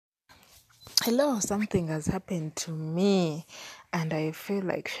Hello, something has happened to me and I feel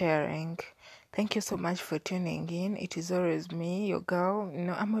like sharing. Thank you so much for tuning in. It is always me, your girl.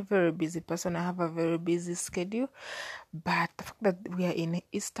 I'm a very busy person. I have a very busy schedule. But the fact that we are in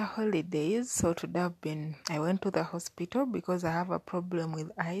Easter holidays, so today I went to the hospital because I have a problem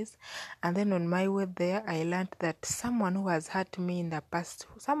with eyes. And then on my way there, I learned that someone who has hurt me in the past,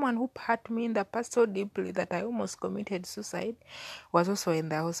 someone who hurt me in the past so deeply that I almost committed suicide, was also in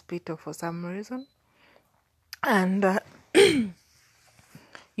the hospital for some reason. And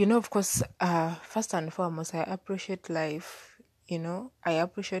of course, first and foremost, I appreciate life. I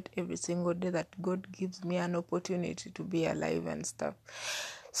appreciate every single day that God gives me an opportunity to be alive and stuff.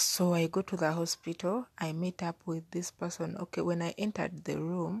 So I go to the hospital, I meet up with this person. Okay, when I entered the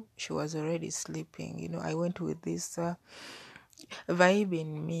room, she was already sleeping. I went with this vibe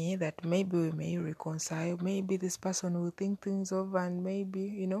in me that maybe we may reconcile, maybe this person will think things over, and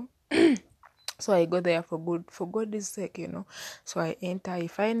maybe. So I go there for God's sake. So I enter, I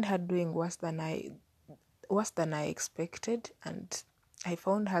find her doing worse than I expected, and I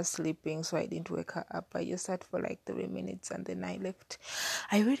found her sleeping, so I didn't wake her up. I just sat for like 3 minutes and then I left.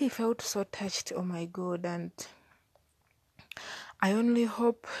 I really felt so touched, oh my God, and I only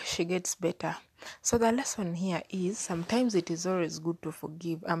hope she gets better. So the lesson here is sometimes it is always good to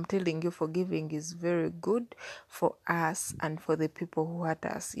forgive. I'm telling you, forgiving is very good for us and for the people who hurt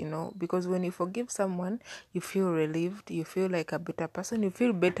us, because when you forgive someone, you feel relieved, you feel like a better person, you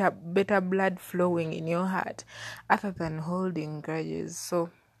feel better blood flowing in your heart other than holding grudges. So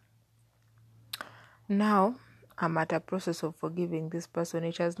now I'm at a process of forgiving this person.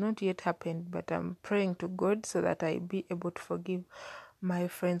 It has not yet happened, but I'm praying to God so that I be able to forgive my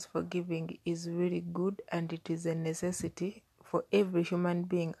friends. Forgiving is really good and it is a necessity for every human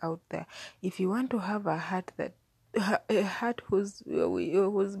being out there. If you want to have a heart whose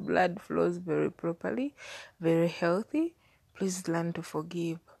blood flows very properly, very healthy, please learn to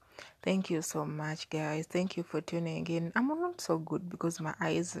forgive. Thank you so much, guys. Thank you for tuning in. I'm not so good because my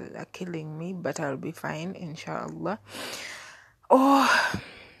eyes are killing me, but I'll be fine, inshallah. Oh,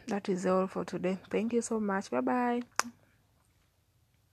 that is all for today. Thank you so much. Bye bye.